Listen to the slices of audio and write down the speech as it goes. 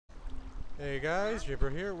Hey guys, Jibber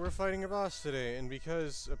here. We're fighting a boss today, and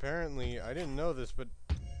because apparently I didn't know this, but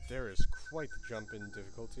there is quite the jump in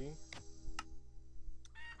difficulty.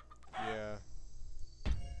 Yeah.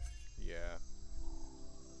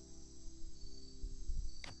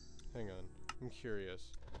 Hang on, I'm curious.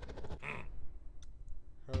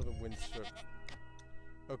 How are the windswept?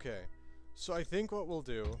 Okay, so I think what we'll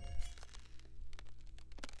do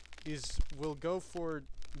is we'll go for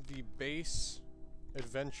the base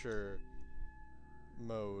adventure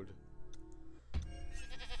mode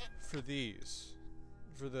for these,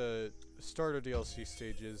 for the starter DLC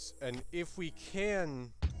stages, and if we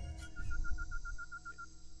can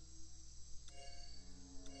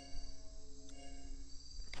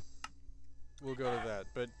we'll go to that,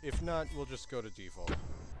 but if not, we'll just go to default,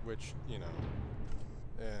 which, you know,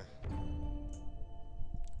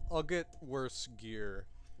 I'll get worse gear,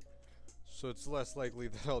 so it's less likely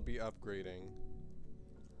that I'll be upgrading.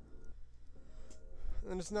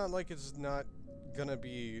 And it's not like it's not gonna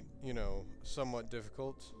be, you know, somewhat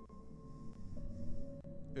difficult.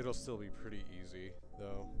 It'll still be pretty easy,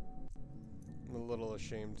 though. I'm a little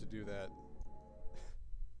ashamed to do that.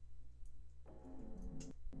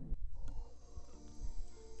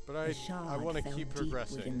 But I want to keep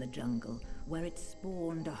progressing. Within the jungle, where it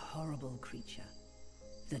spawned a horrible creature.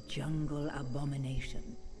 The jungle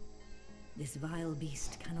abomination. This vile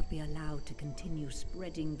beast cannot be allowed to continue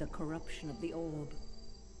spreading the corruption of the orb.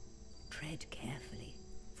 Tread carefully,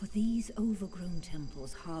 for these overgrown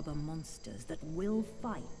temples harbor monsters that will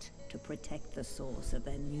fight to protect the source of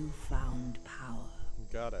their newfound power.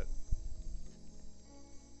 Got it.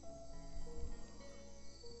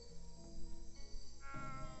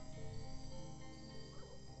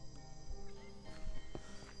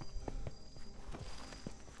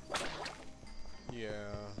 Yeah.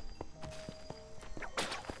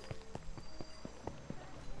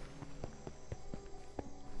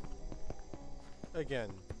 Again.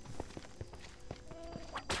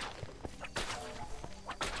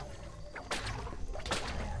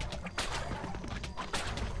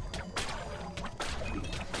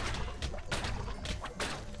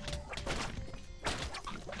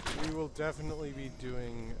 We will definitely be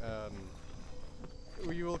doing,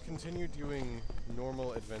 we will continue doing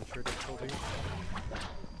normal adventure difficulty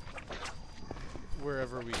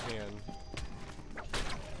wherever we can.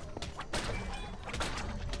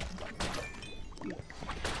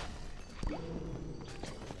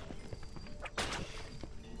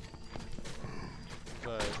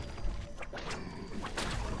 But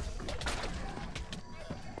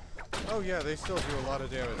oh yeah, they still do a lot of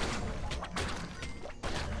damage.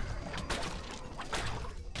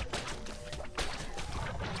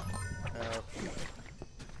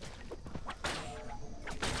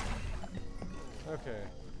 Okay.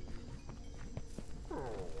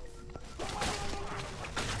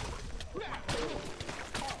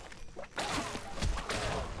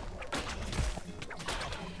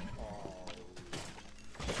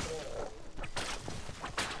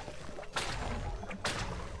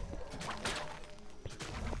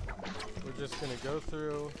 We're just gonna go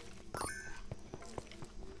through.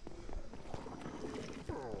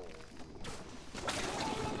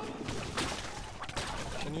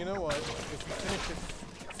 And you know what? If we finish it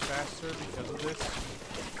faster because of this,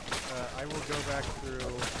 I will go back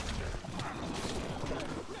through.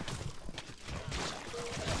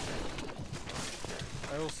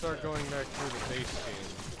 I will start going back through the base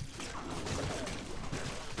game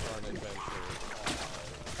on adventure.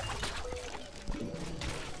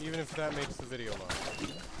 Even if that makes the video long.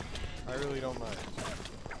 I really don't mind.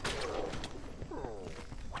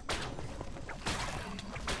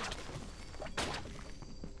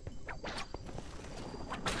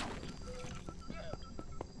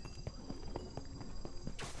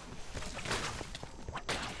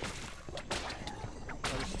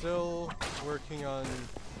 Still working on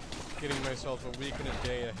getting myself a week and a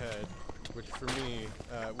day ahead, which for me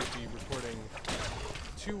would be recording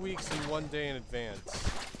 2 weeks and 1 day in advance.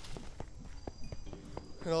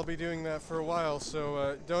 And I'll be doing that for a while,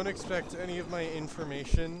 so don't expect any of my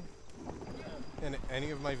information and any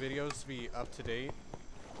of my videos to be up to date.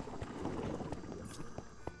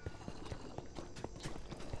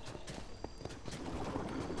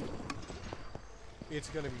 It's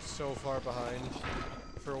gonna be so far behind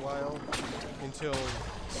for a while until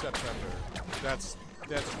September. That's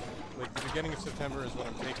like the beginning of September is when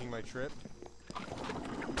I'm taking my trip.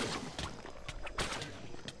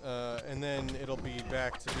 And then it'll be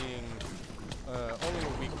back to being only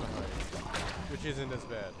a week behind, which isn't as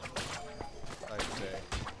bad, I'd say.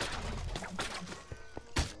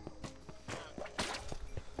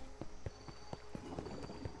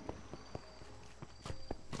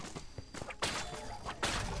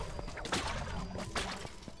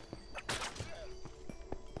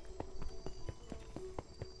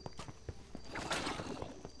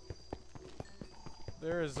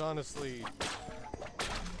 there is honestly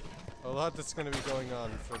a lot that's going to be going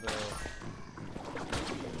on for the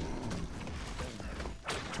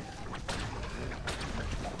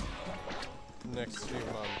next few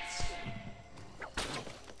months.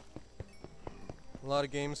 A lot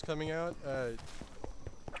of games coming out.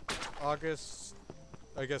 August,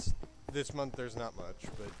 I guess this month there's not much,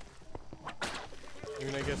 but I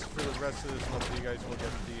mean, I guess for the rest of this month you guys will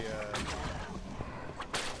get the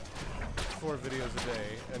 4 videos a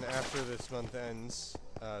day, and after this month ends,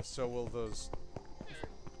 so will those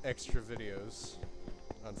extra videos,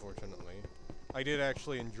 unfortunately. I did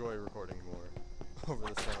actually enjoy recording more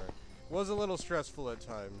over the summer. Was a little stressful at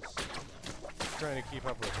times, trying to keep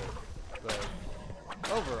up with it, but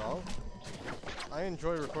overall, I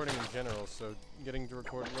enjoy recording in general, so getting to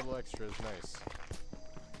record a little extra is nice.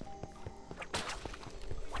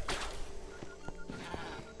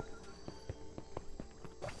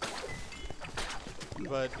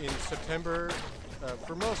 But in September,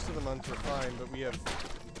 for most of the month we're fine, but we have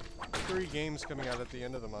 3 games coming out at the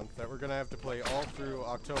end of the month that we're going to have to play all through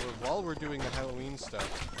October while we're doing the Halloween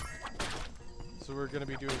stuff. So we're going to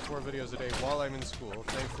be doing 4 videos a day while I'm in school.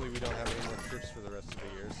 Thankfully we don't have any more trips for the rest of the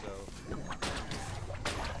year, so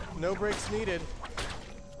no breaks needed.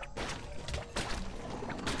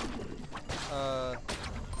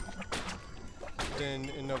 Then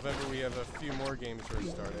in November we have a few more games we're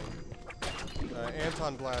starting.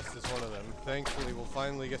 Anton Blast is one of them. Thankfully we'll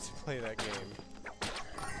finally get to play that game.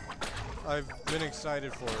 I've been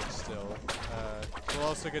excited for it still. We'll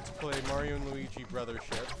also get to play Mario & Luigi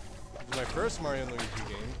Brothership. It's my first Mario & Luigi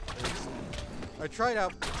game. I tried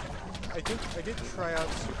out, I think I did try out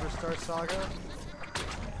Superstar Saga,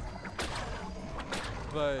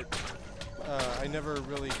 but I never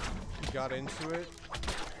really got into it,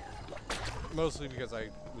 mostly because I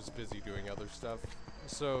was busy doing other stuff.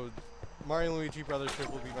 So Mario & Luigi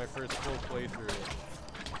Brothership will be my first full playthrough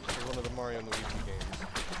for one of the Mario & Luigi games.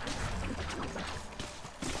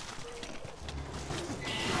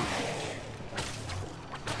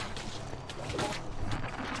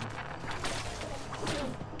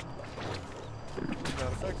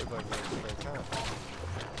 Not affected by voice strike, huh?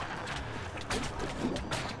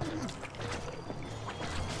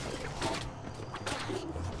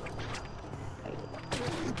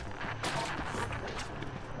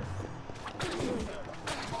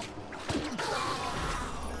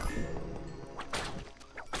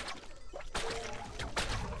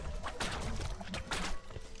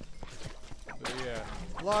 But yeah,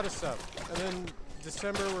 a lot of stuff. And then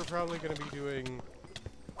December we're probably going to be doing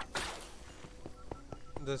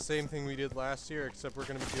the same thing we did last year, except we're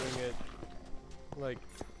going to be doing it like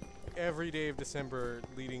every day of December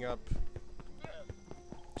leading up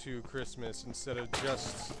to Christmas instead of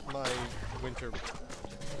just my winter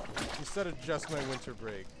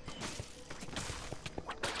break.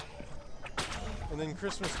 And then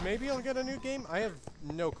Christmas, maybe I'll get a new game? I have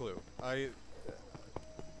no clue.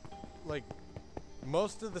 Like,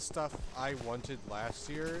 most of the stuff I wanted last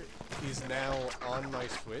year is now on my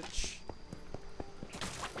Switch.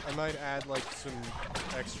 I might add like some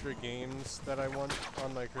extra games that I want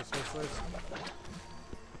on my Christmas list,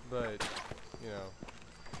 but you know.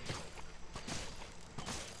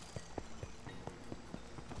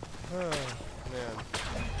 Oh man,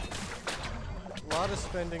 a lot of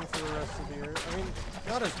spending for the rest of the year. I mean,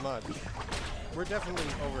 not as much. We're definitely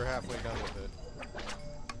over halfway done with it.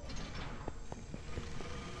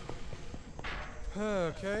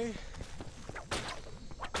 Okay.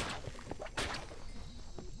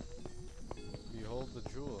 Behold the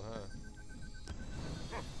jewel, huh?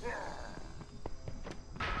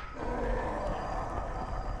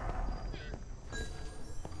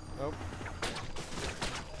 Nope.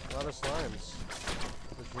 A lot of slimes,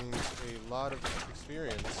 which means a lot of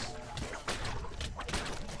experience.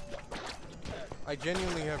 I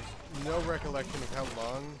genuinely have no recollection of how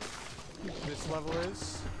long this level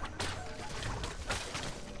is.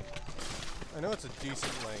 I know it's a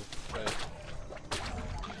decent length, but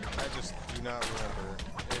I just do not remember.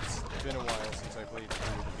 It's been a while since I played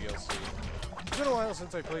through the DLC. It's been a while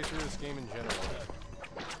since I played through this game in general.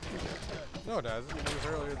 No, it hasn't. It was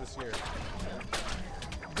earlier this year.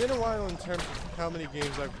 It's been a while in terms of how many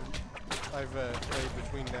games I've played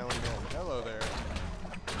between now and then. Hello there.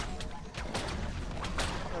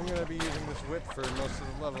 I'm gonna be using this whip for most of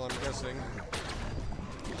the level, I'm guessing.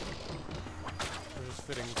 Which is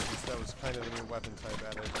fitting since that was kind of the new weapon type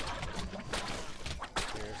added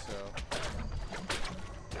here, so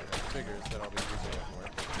it figures that I'll be using it more.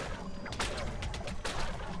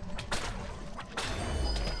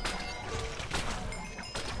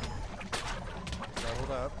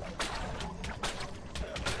 Leveled up.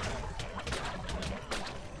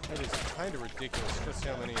 It is kind of ridiculous just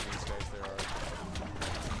how many of these guys there are.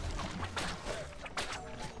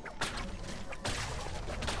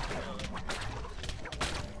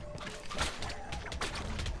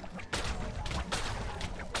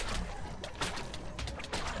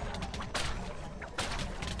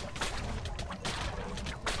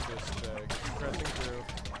 Just keep pressing through.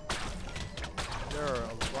 There are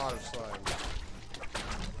a lot of slimes.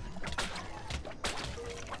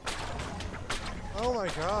 Oh my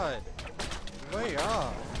god! Lay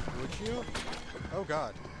off, would you? Oh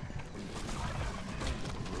god.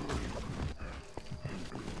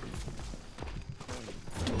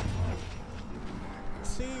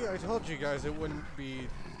 See, I told you guys it wouldn't be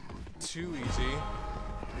too easy.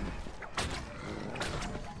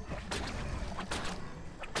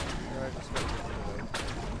 Alright, just gotta get through them.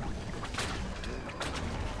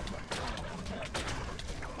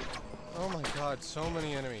 Oh my god, so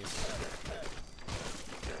many enemies.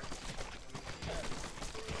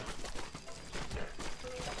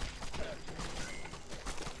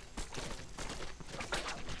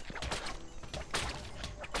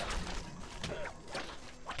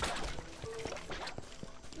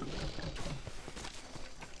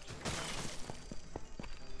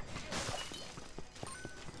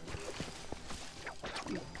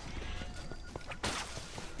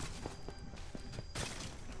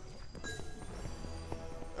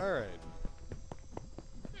 Alright.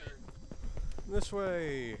 This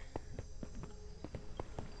way.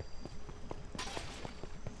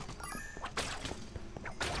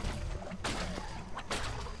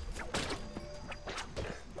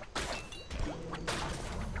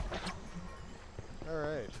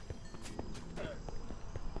 Alright.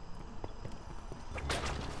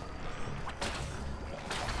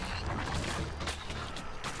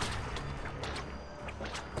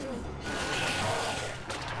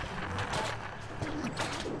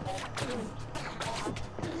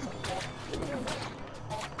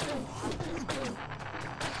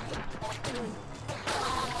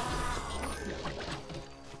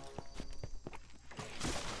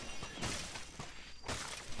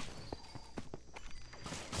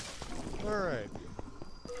 Alright.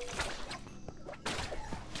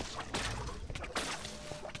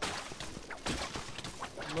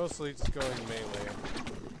 Mostly just going melee.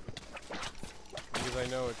 Because I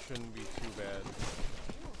know it shouldn't be too bad.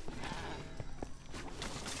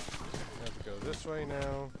 Have to go this way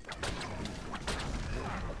now.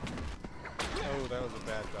 Oh, that was a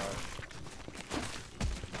bad dodge.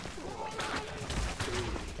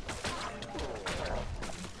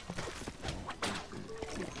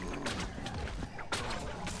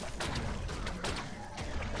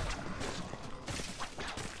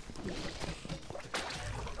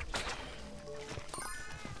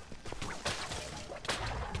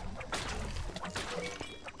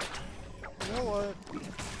 You know what?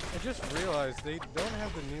 I just realized they don't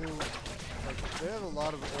have the new, like, they have a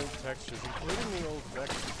lot of old textures, including the old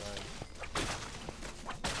Vex design.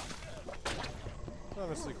 It's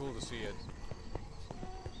honestly cool to see it.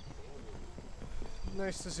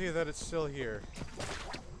 Nice to see that it's still here.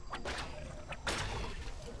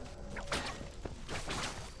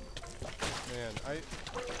 Man,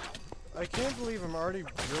 I can't believe I'm already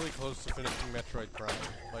really close to finishing Metroid Prime.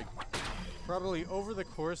 Like, probably over the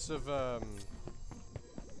course of,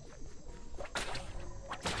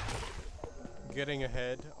 getting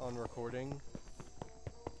ahead on recording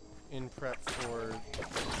in prep for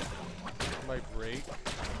my break,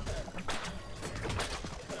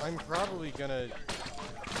 I'm probably gonna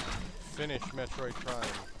finish Metroid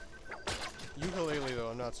Prime. Ukulele, though,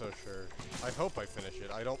 I'm not so sure. I hope I finish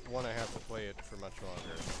it. I don't want to have to play it for much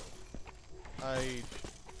longer.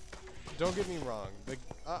 Don't get me wrong.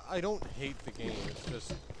 I don't hate the game. It's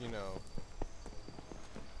just, you know,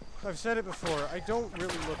 I've said it before. I don't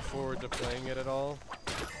really look forward to playing it at all,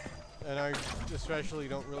 and I especially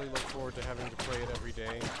don't really look forward to having to play it every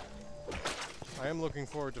day. I am looking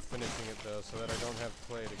forward to finishing it though, so that I don't have to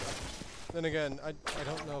play it again. Then again, I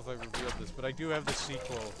don't know if I've revealed this, but I do have the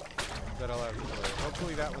sequel that I'll have to play.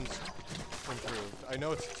 Hopefully that one's improved. I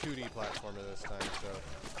know it's a 2D platformer this time, so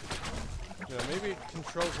you know, maybe it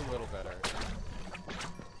controls a little better.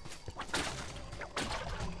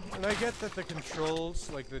 And I get that the controls,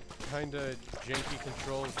 like the kinda janky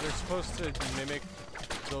controls, they're supposed to mimic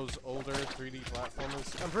those older 3D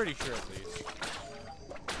platformers. I'm pretty sure at least.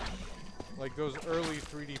 Like those early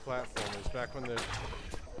 3D platformers back when the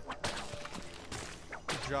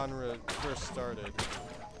genre first started.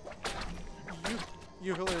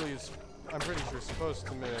 Ukulele is, I'm pretty sure, supposed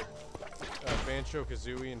to mimic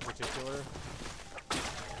Banjo-Kazooie in particular.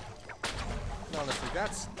 And honestly,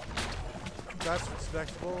 that's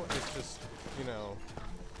respectable. It's just, you know,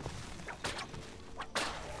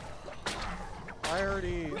 I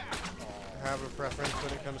already have a preference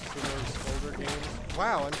when it comes to those older games.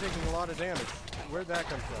 Wow, I'm taking a lot of damage. Where'd that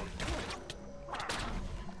come from?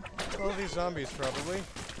 All these zombies, probably.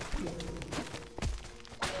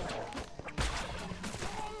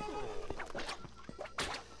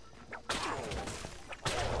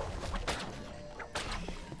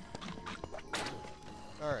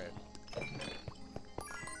 Alright.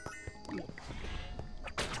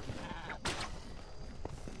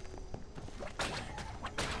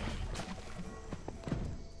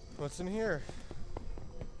 What's in here?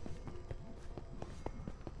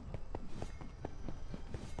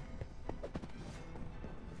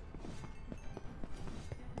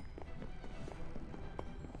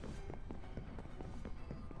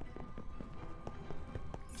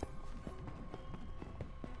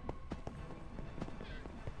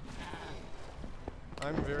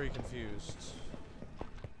 I'm very confused.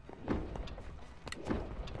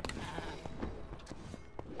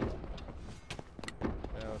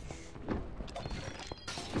 Ouch.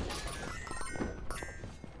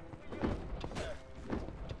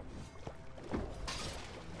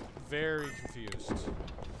 Very confused.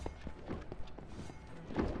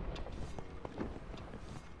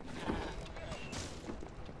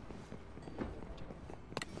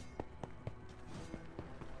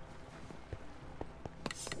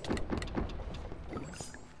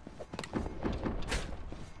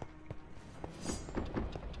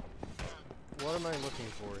 What am I looking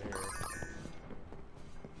for here?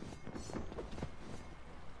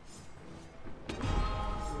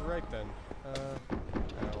 Right then. Ow.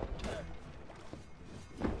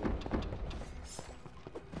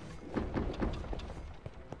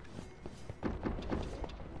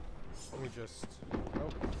 Let me just... Oh,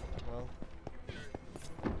 well.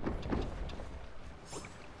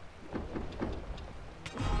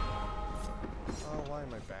 Oh, why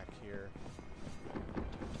am I back here?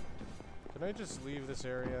 Can I just leave this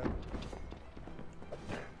area?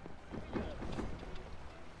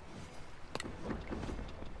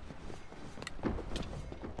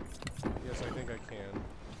 Yes, I think I can.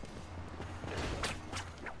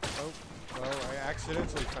 Oh, well, I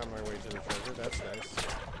accidentally found my way to the treasure. That's nice.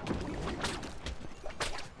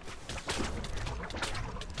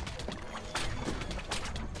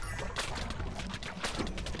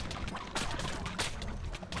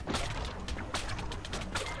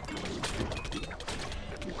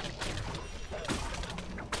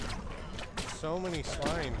 So many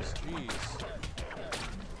slimes, jeez.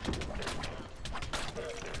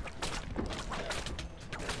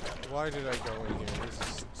 Why did I go in here? This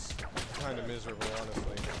is kind of miserable,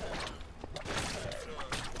 honestly.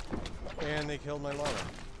 And they killed my llama.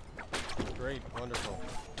 Great, wonderful.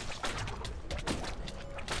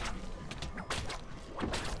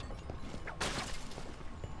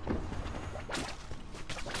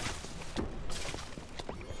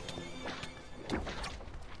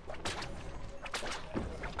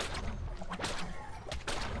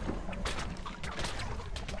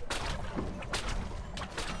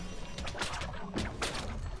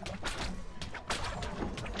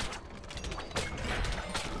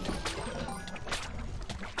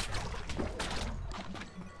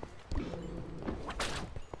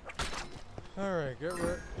 Alright,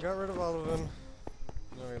 got rid of all of them.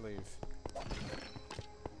 Now I leave.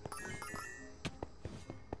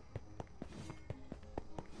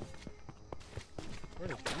 Where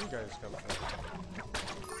did you guys come from?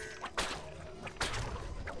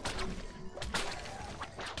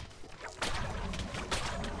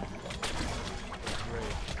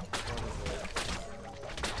 Great. Wonderful.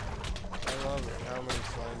 I love how many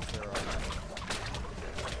slimes there are.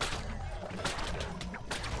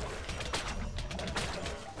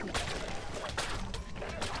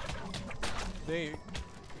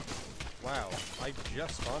 Wow, I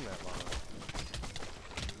just spawned that llama.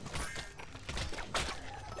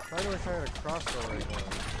 Why do I try to cross the right one?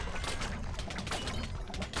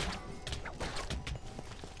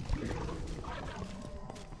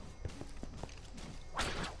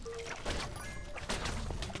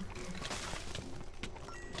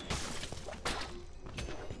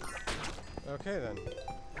 Okay then.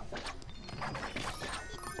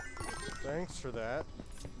 Thanks for that.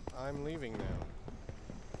 I'm leaving now.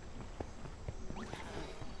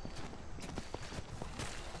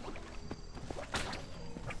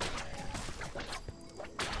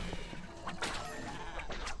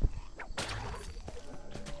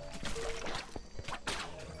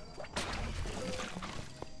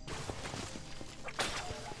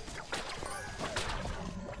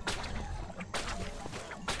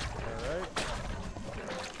 Alright.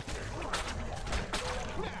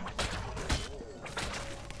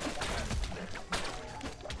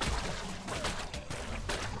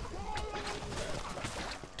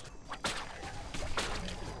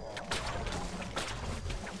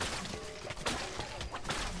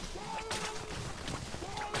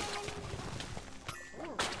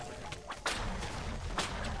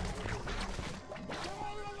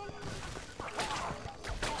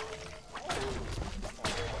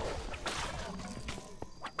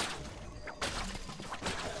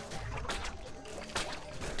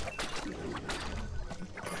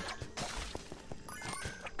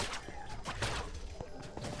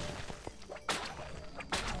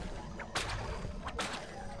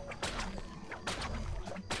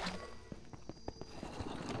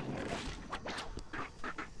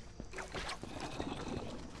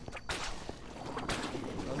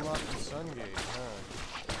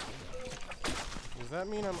 that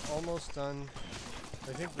mean I'm almost done?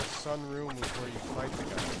 I think the sun room was where you fight the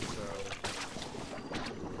guy, so...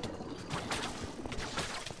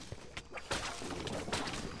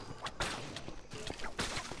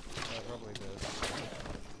 probably does.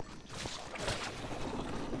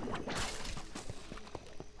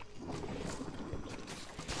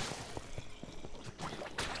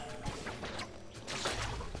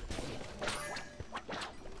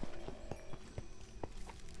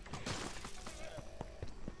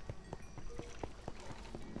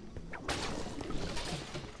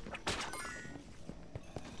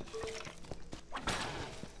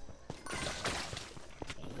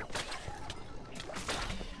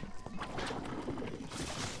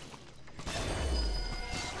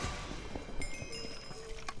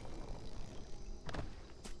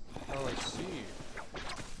 Oh, I see.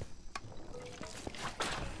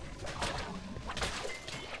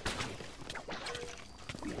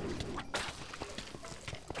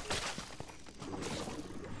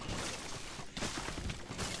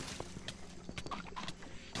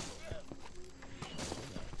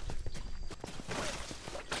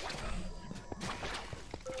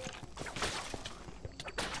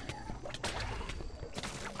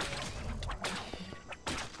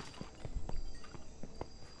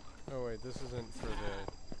 Oh wait, this isn't for the...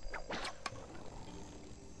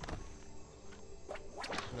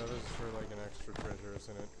 No, this is for like an extra treasure,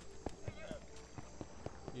 isn't it?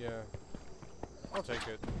 Yeah. I'll take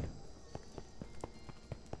it.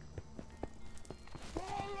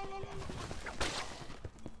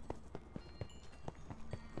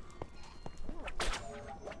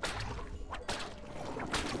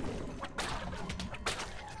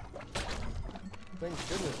 Thank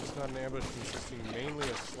goodness it's not an ambush consisting mainly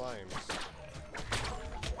of slimes.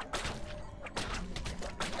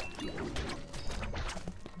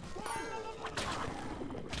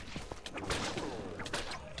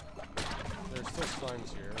 There's still slimes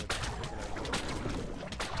here, which isn't ideal.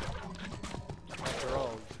 After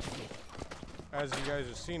all, as you guys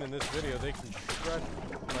have seen in this video, they can shred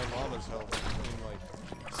my llama's health in like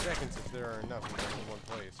seconds if there are enough in one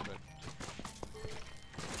place, but...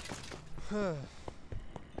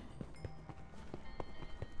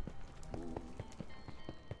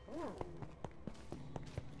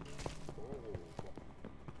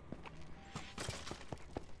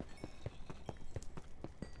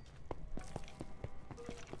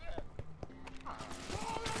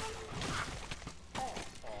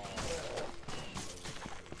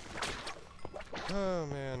 Oh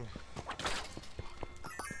man.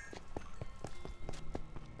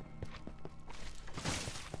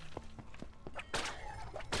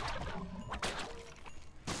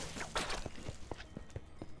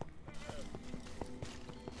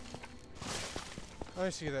 I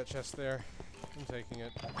see that chest there. I'm taking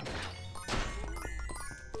it.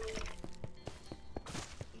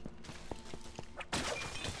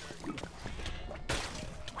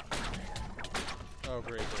 Oh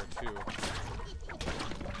great, there are two.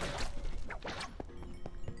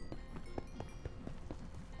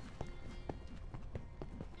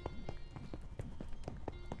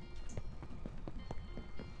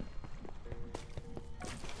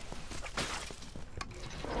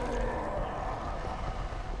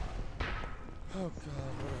 Oh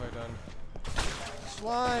god, what have I done?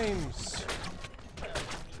 Slimes!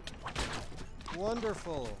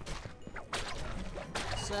 Wonderful!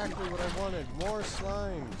 Exactly what I wanted, more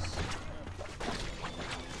slimes!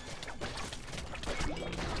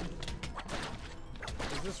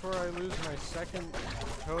 Is this where I lose my second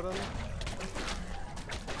totem?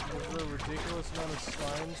 Is the ridiculous amount of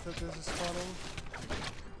slimes that this is spawning?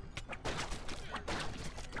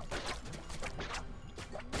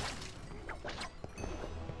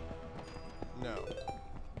 No.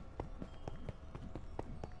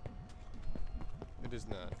 It is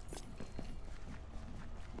not.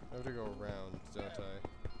 I have to go around, don't I?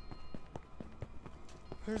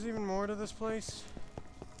 There's even more to this place?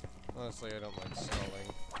 Honestly, I don't like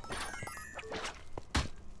stalling.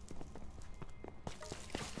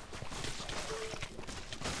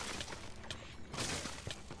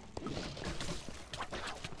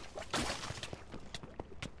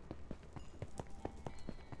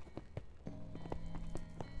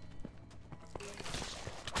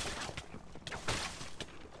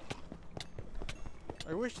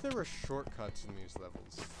 I wish there were shortcuts in these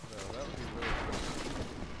levels, though. That would be really cool.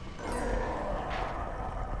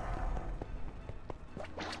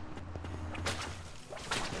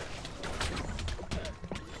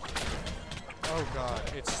 Oh god,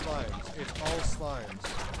 it's slimes. It's all slimes.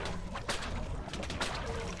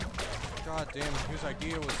 God damn it, whose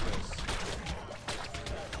idea was this?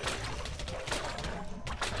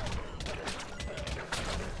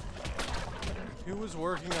 Who was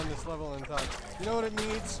working on this level and thought, you know what it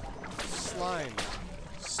needs? Slime.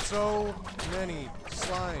 So many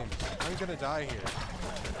slimes. I'm gonna die here.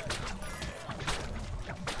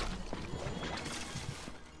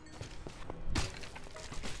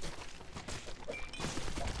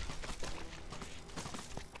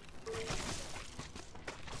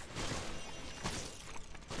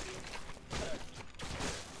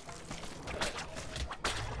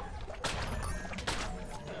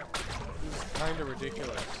 Kinda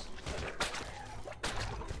ridiculous.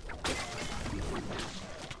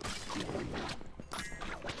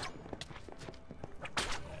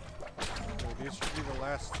 Okay, these should be the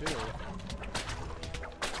last two.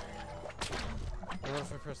 What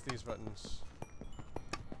if I press these buttons?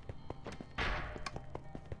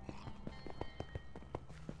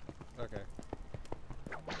 Okay.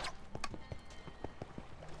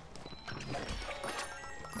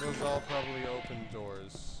 Those all probably open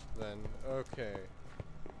doors. Then, okay.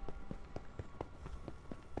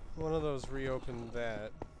 One of those reopened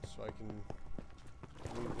that, so I can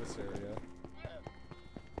leave this area.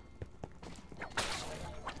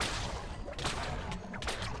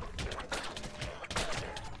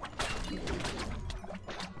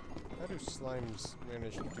 How do slimes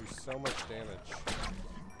manage to do so much damage?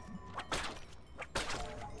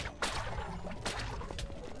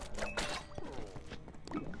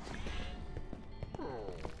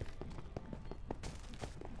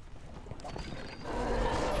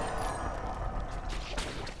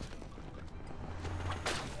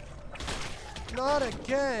 Not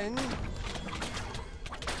again!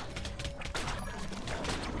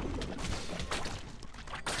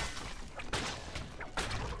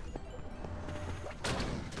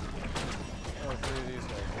 Oh, 3 of these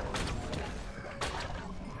guys.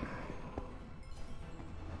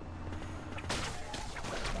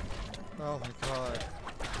 Oh my god.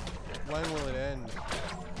 When will it end?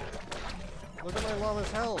 Look at my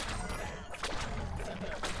llama's health!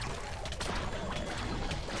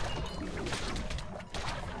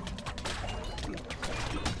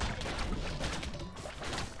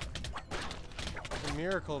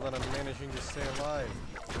 Miracle that I'm managing to stay alive.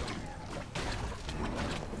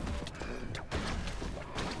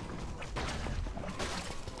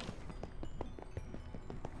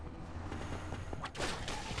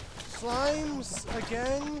 Slimes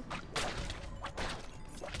again?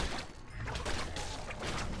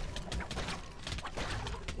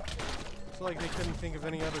 It's like they couldn't think of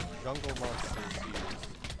any other jungle monsters to use.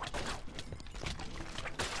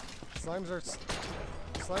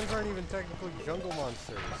 Slimes aren't even technically jungle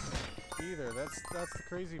monsters either. That's the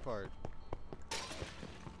crazy part.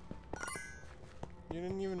 You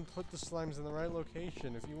didn't even put the slimes in the right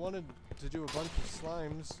location. If you wanted to do a bunch of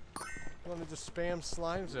slimes, you wanted to spam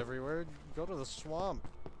slimes everywhere, go to the swamp.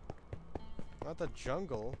 Not the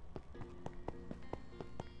jungle.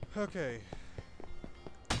 Okay.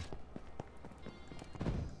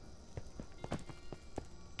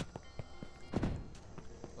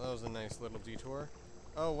 That was a nice little detour.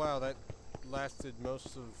 Oh wow, that lasted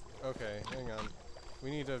most of... Okay, hang on.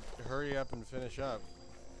 We need to hurry up and finish up.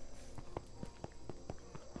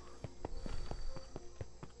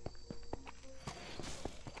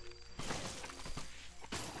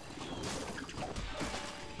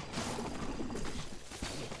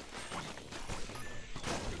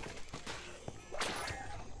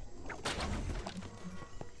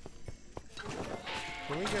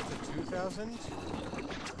 Can we get to 2,000?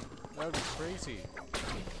 That would be crazy.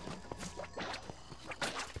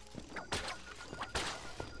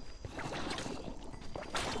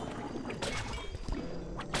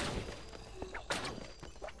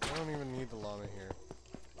 I don't even need the llama here.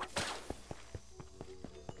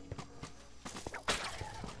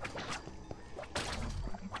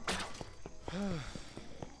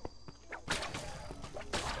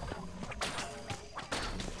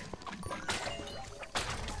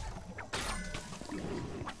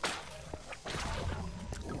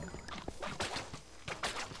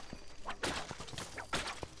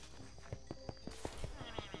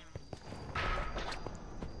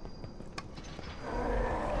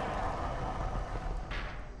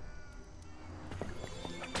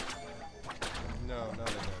 No, not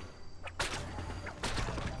again.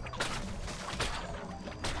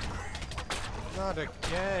 Not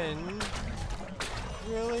again?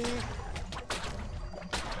 Really?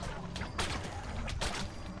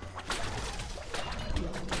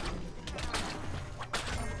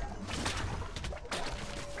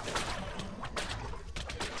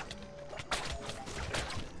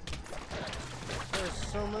 There's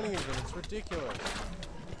so many of them, it's ridiculous.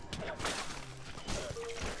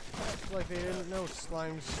 like they didn't know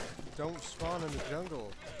slimes don't spawn in the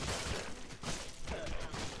jungle.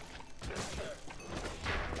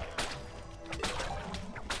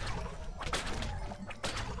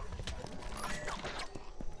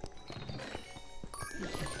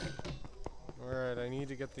 Alright, I need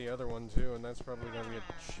to get the other one too, and that's probably gonna be a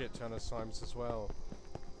shit ton of slimes as well.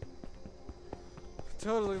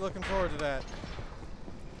 Totally looking forward to that.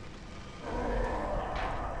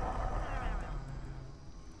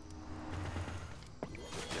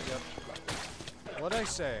 Yep. What'd I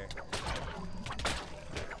say?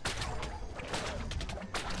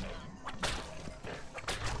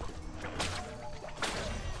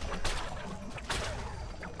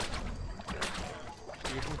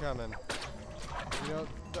 You can come in. You know,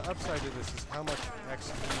 the upside to this is how much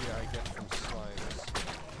XP I get from slimes.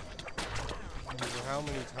 And how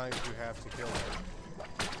many times you have to kill them.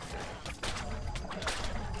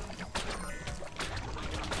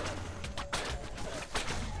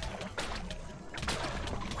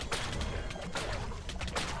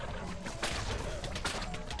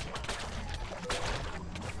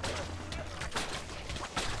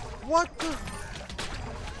 What the?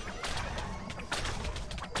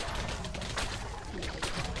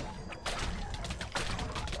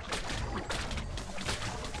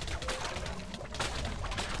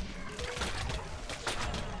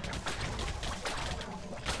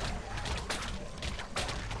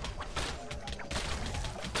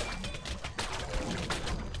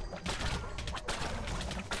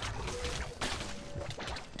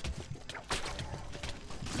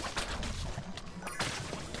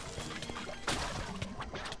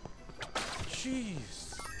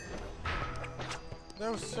 Jeez.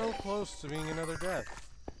 That was so close to being another death.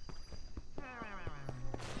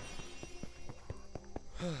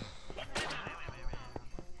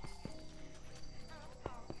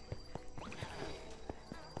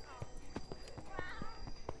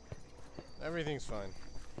 Everything's fine.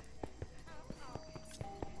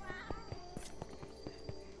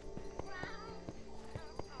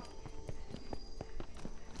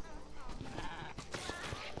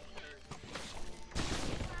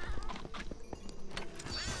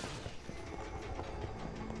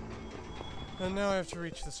 And now I have to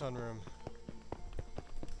reach the sunroom.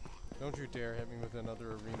 Don't you dare hit me with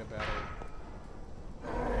another arena battle.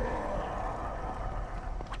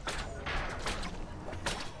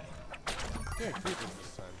 Yeah, creepers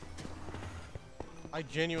this time. I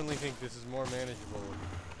genuinely think this is more manageable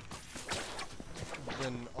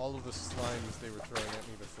than all of the slimes they were throwing at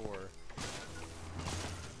me before.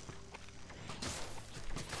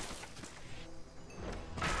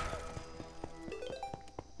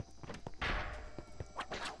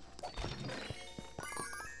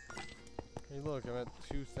 Hey look, I'm at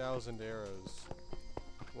 2,000 arrows.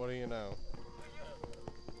 What do you know?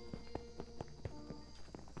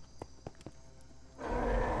 I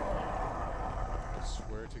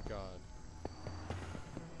swear to God.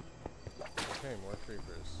 Okay, more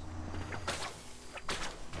creepers.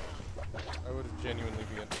 I would have genuinely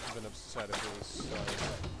been upset if it was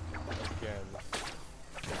again.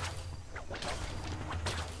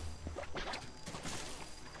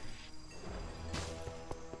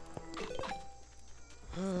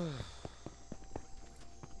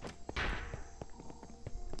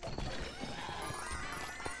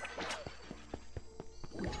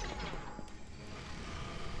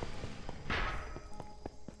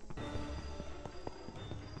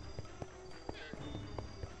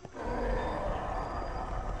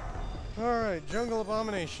 Alright, Jungle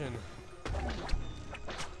Abomination.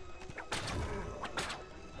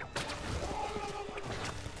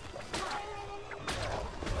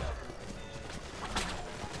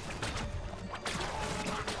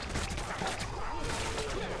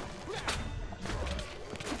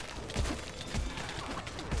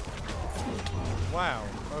 Wow,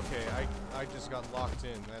 okay, I just got locked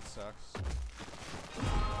in, that sucks.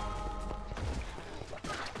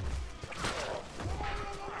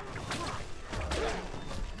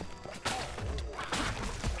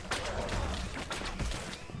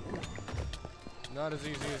 Not as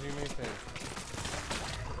easy as you may think.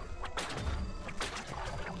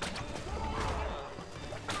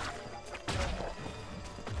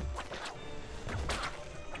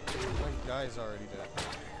 My guy's already dead.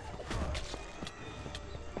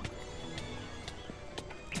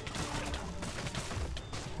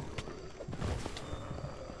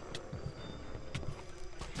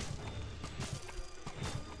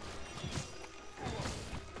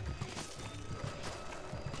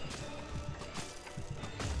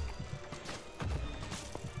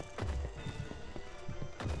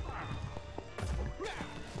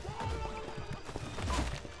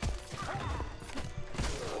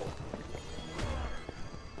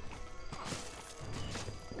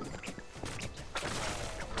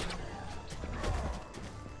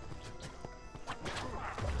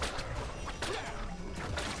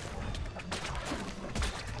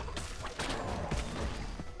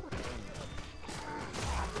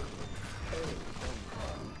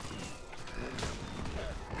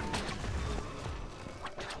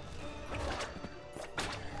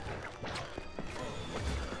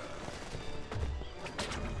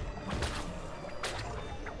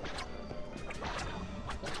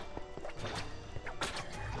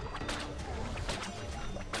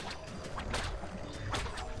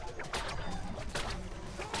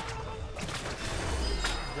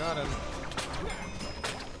 got him.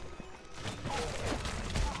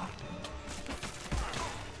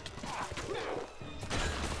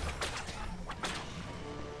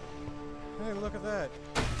 Hey, look at that.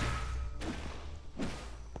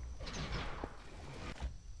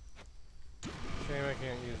 Shame I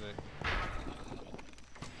can't use it.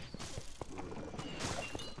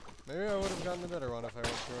 Maybe I would have gotten a better one if I went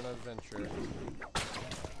through an adventure.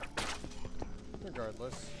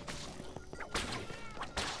 Regardless.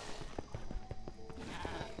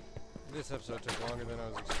 This episode took longer than I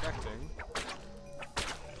was expecting.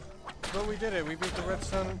 But we did it. We beat the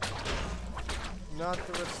Redstone... Not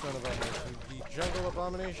the Redstone Abomination. The Jungle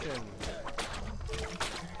Abomination.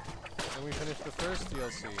 And we finished the first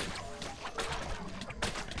DLC.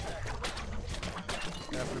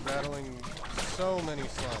 After battling so many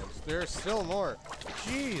slimes. There are still more.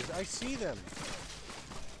 Jeez, I see them.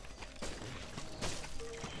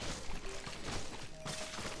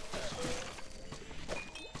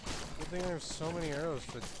 Good thing there's so many arrows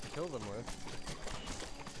to kill them with.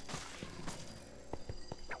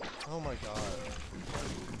 Oh my god.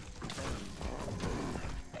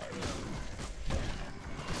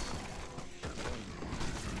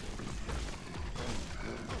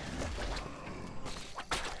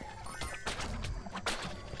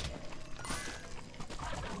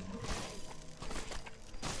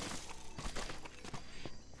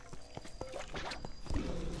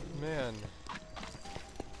 Man.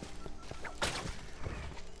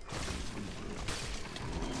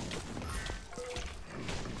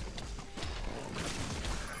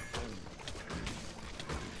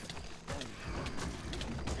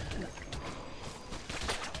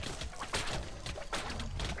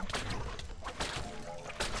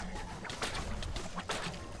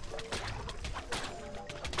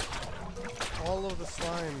 All of the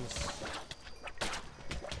slimes.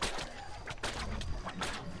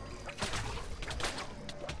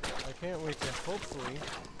 I can't wait to hopefully...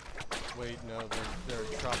 Wait, no, there are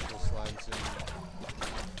tropical slimes in...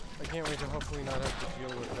 I can't wait to hopefully not have to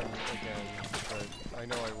deal with them again, but I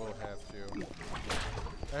know I will have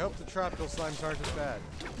to. I hope the tropical slimes aren't as bad.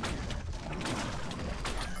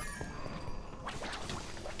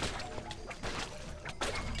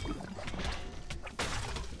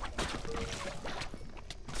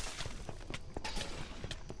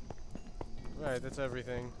 Alright, that's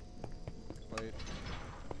everything. Wait.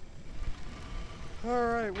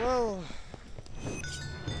 Alright, well...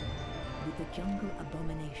 With the jungle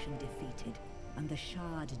abomination defeated and the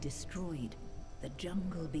shard destroyed, the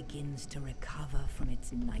jungle begins to recover from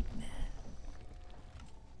its nightmare.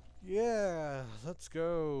 Yeah, let's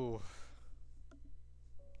go.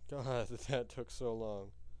 God, that took so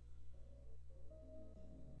long.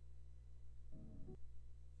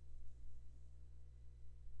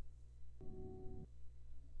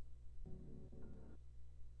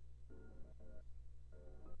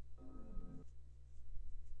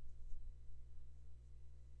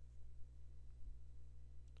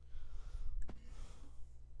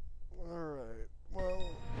 Alright,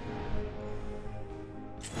 well...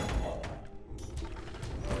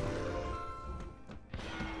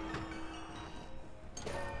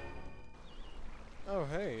 Oh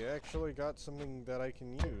hey, I actually got something that I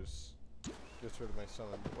can use. Gets rid of my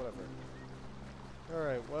summon, whatever.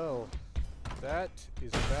 Alright, well, that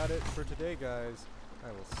is about it for today, guys.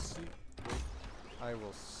 I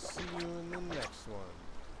will see you in the next one.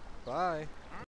 Bye!